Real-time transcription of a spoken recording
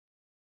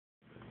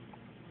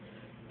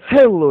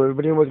Hello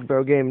everybody and welcome to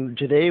our game.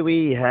 Today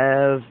we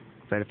have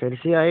Final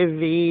Fantasy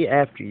IV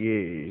After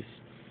Years.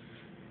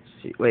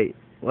 See, wait,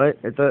 what?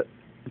 I thought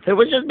it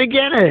was just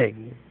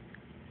beginning!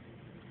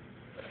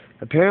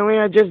 Apparently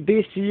I just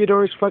beat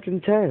Theodore's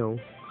fucking tail.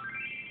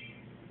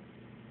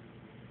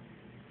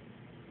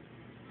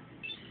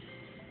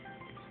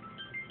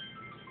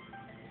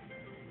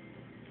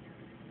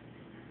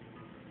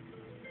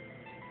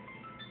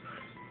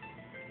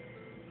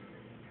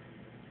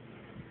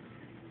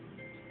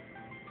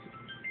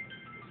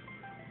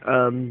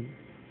 Um,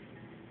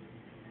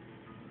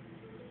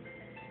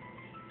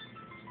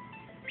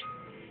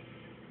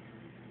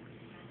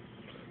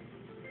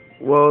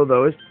 Whoa, that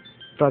was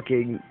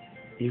fucking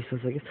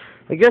useless, I guess.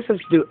 I guess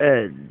let's do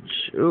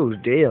Edge. Ooh,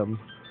 damn.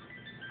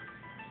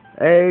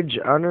 Edge,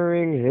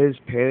 honoring his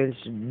parents'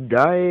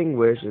 dying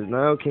wish, is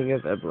now king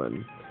of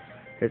Evelyn.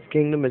 His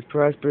kingdom is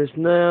prosperous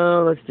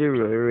now. Let's do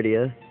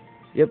Rydia.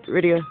 Yep,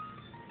 Rydia.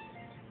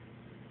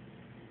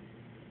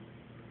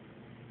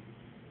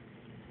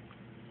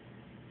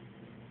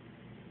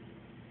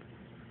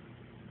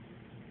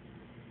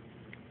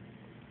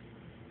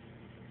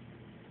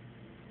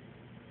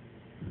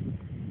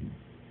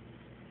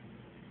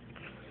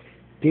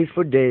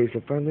 Peaceful days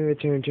have finally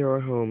returned to our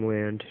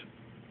homeland.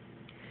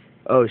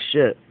 Oh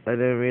shit, I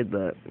didn't read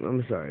that.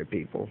 I'm sorry,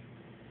 people.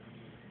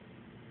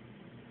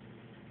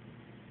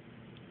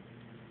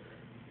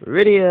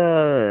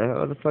 Rydia,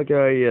 how the fuck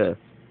are you?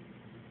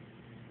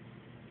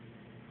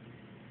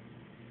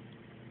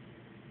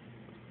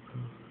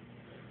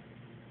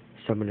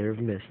 Summoner of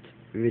Mist,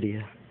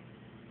 Rydia.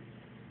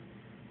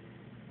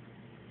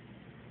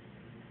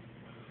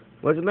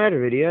 What's the matter,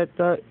 Rydia? I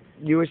thought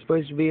you were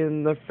supposed to be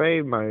in the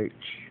Fey March.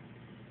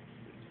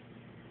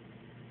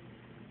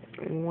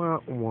 Wah,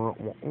 wah,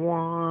 wah,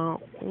 wah,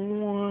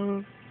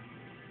 wah.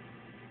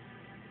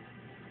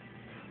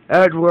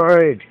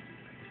 Edward!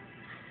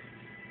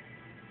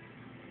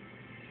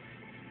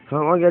 How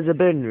long has it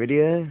been,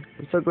 Rydia?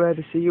 I'm so glad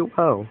to see you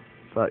well.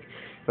 Fuck.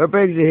 What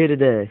brings you here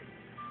today?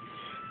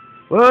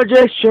 Well,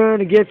 just trying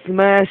to get some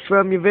ass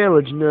from your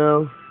village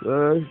now.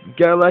 A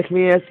guy like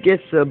me has to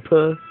get some,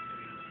 puh.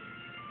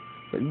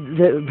 But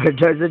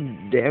does a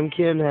damn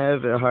kid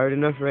have it hard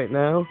enough right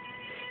now?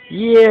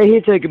 Yeah, he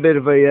took a bit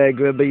of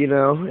Viagra, but you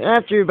know,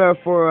 after about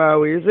 4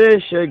 hours,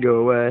 it should go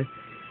away.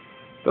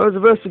 Those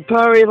of us with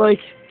Pari, like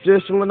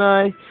Driscoll and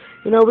I,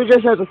 you know, we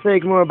just have to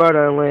think more about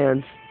our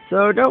lands.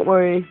 So don't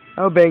worry,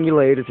 I'll bang you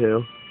later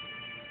too.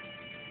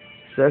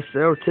 Says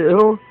so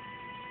too?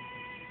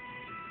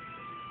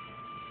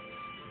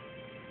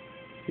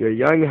 Your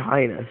young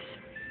highness.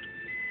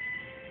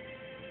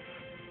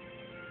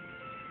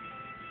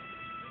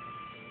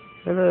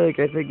 I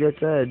think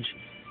that's Edge.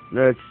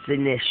 No, it's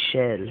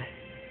Sinishel.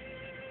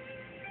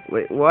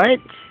 Wait, what?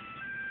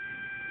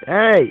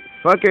 Hey,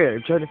 fucker,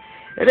 I'm trying to...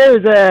 It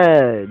is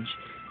Edge!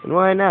 And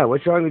why not?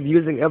 What's wrong with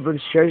using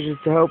Evelyn's treasures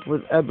to help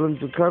with Evelyn's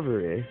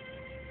recovery?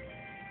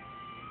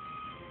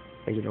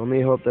 I can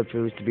only hope that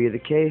proves to be the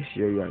case,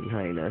 your young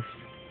highness.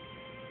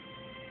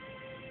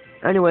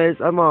 Anyways,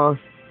 I'm off.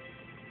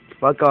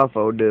 Fuck off,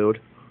 old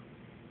dude.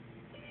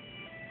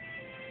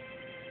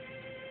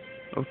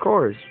 Of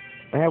course.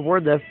 I have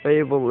word that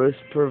Fable is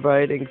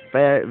providing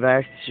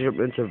vast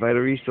shipments of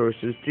vital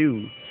resources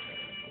too.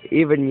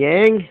 Even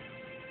Yang?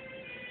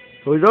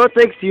 Whose all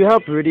thanks to you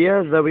help,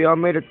 Rydia, that we all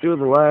made it through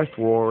the last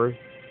war.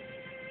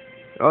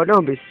 Oh,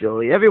 don't be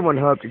silly. Everyone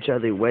helped each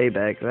other way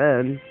back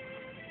then.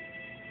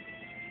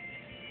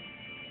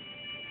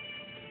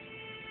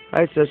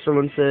 Hi, Cecil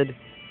and Sid.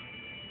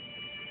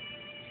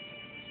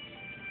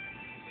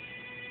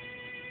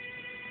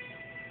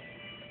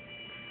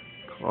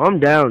 Calm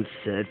down,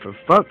 Sid, for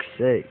fuck's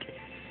sake.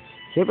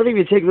 Can't believe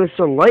you take this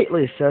so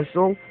lightly,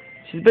 Cecil.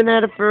 She's been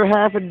at it for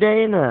half a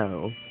day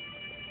now.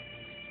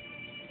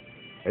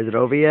 Is it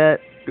over yet?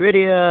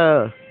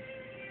 Rydia!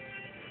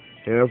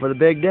 Here for the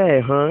big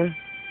day, huh?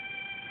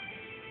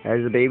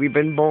 Has the baby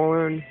been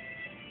born?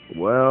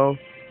 Well...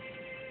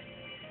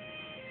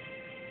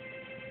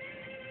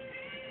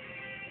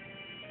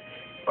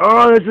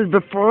 Oh, this is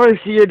before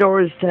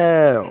Theodore's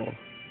tale.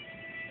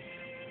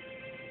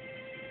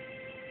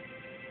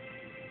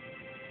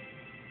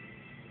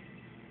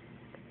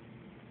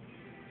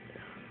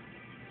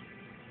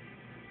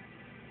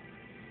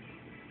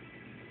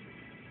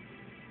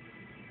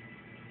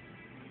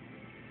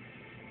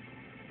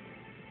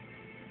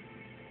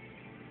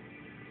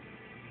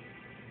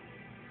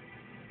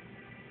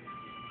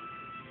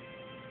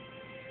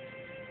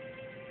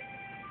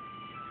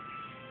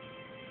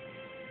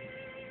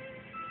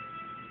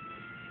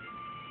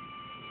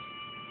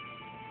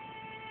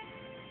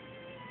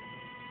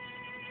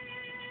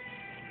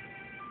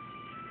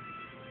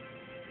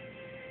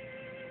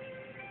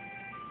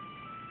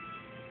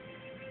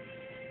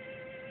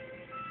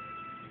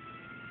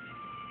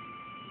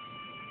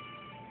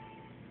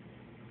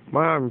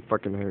 My arm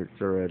fucking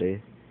hurts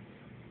already.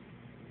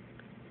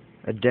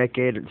 A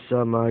decade and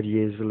some odd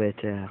years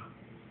later.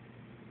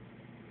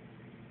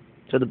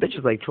 So the bitch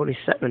is like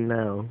 27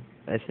 now,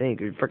 I think.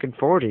 Or fucking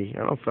 40. I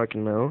don't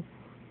fucking know.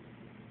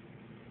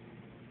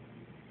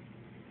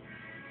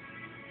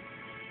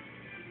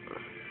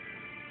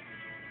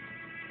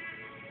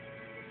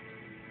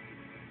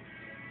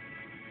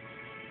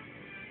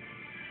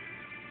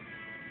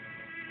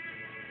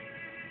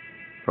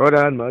 Hold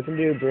on, Mountain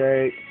Dew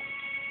break.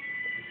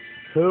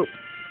 Poop.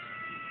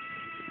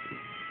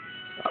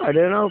 Oh, I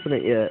didn't open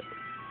it yet.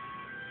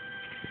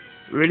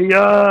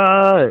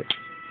 Idiot!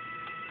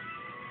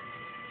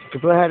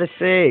 Complete had a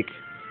sake.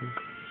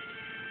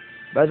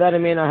 By that I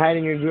mean I hide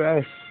in your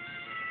dress.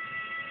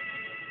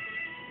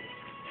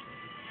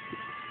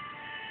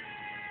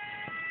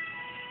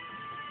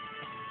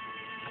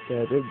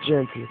 Yeah, they're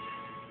gentle.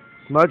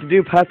 Mountain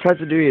Dew Pop Tarts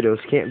and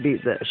Doritos. Can't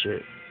beat that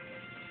shit.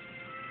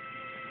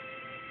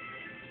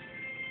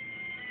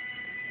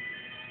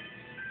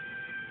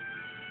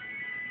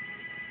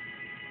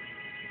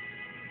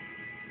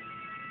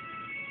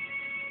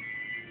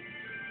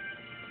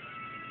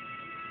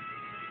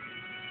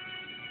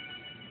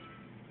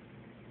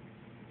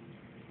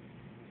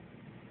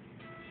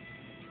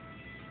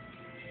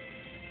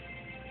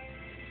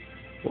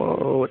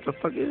 Whoa, what the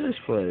fuck is this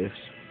place?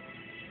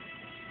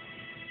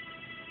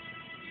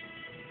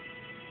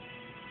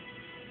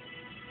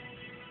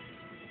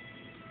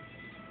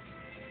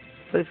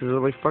 This is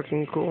really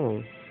fucking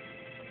cool.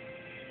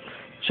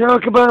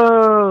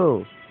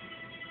 Chocobo!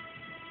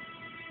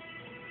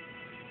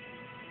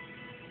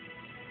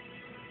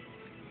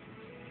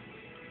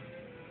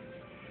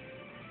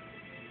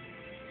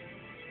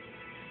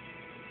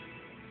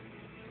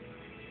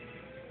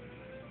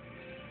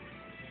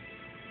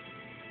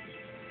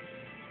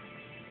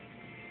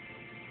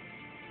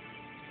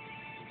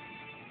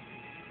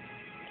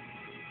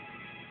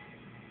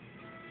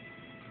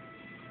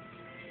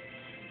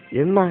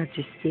 Your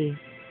Majesty.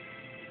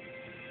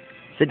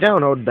 Sit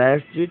down, old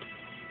bastard.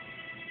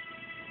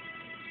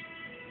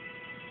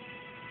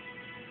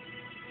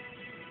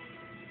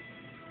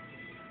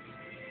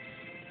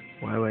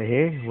 Why am I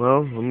here?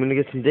 Well, I'm gonna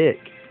get some dick.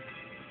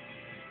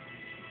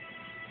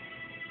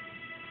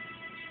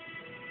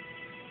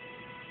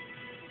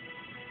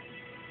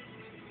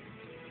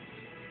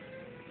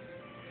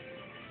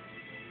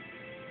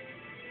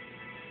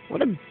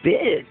 What a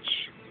bitch.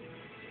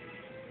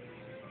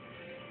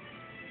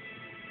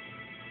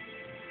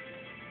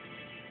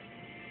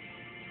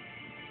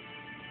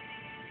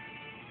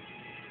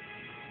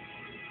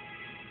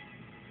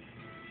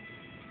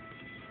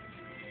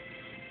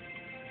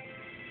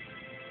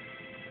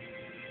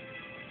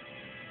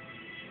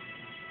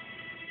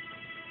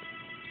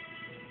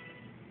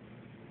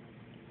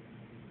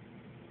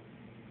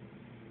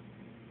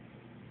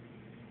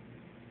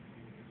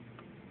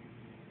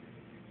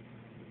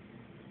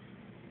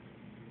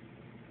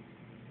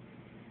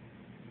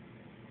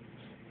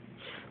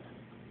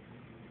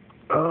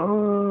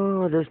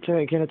 Oh, this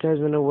kind of ties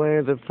in a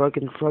way the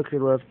fucking fucker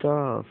left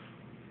off.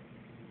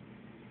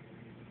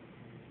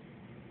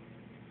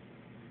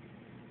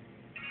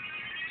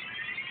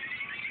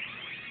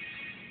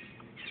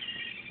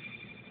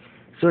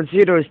 So in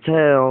Theodore's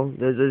tale,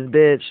 there's this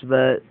bitch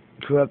that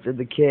corrupted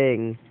the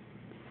king,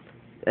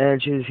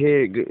 and she's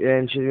here,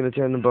 and she's gonna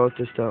turn them both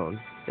to stone.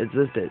 It's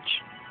this bitch.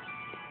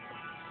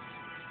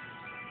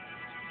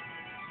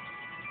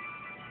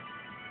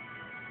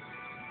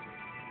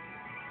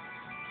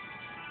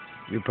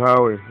 Your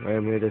power, I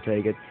am here to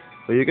take it.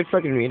 But you can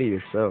fucking read it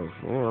yourself.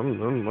 Oh,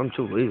 I'm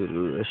too lazy to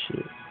do this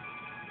shit.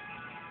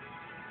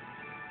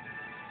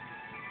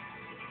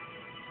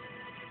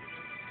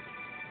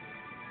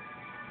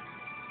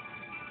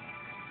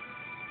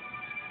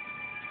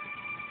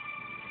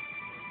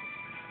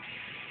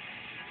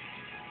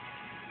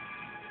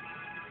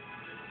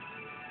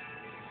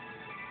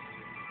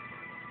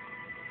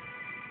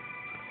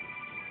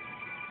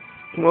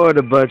 What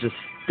a bunch of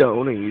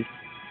stonies.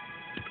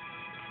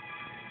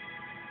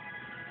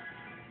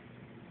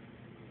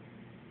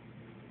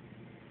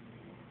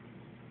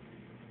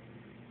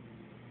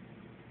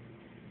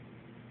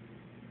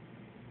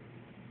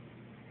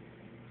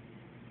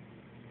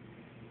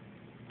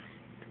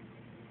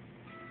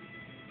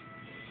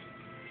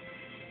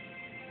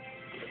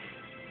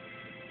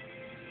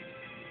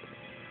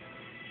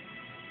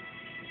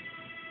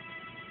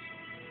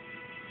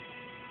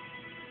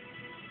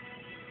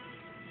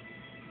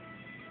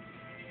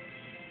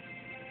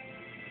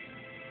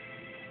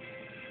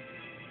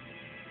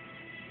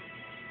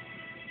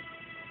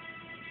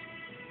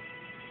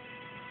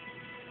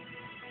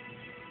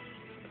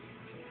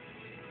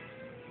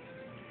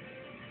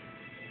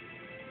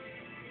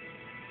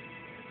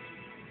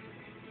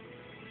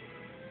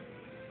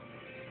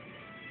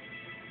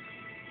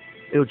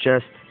 Ew,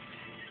 chest.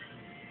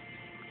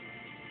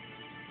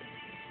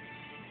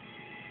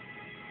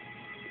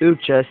 Ew,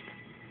 chest.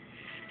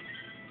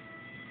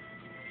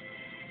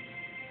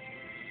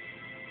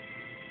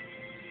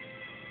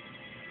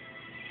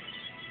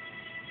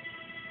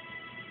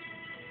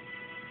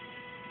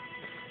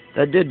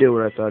 That did do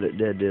what I thought it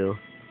did do.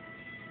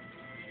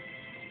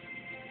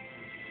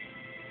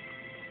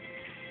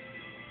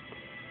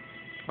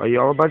 Are you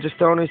all a bunch of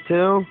stoners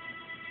too?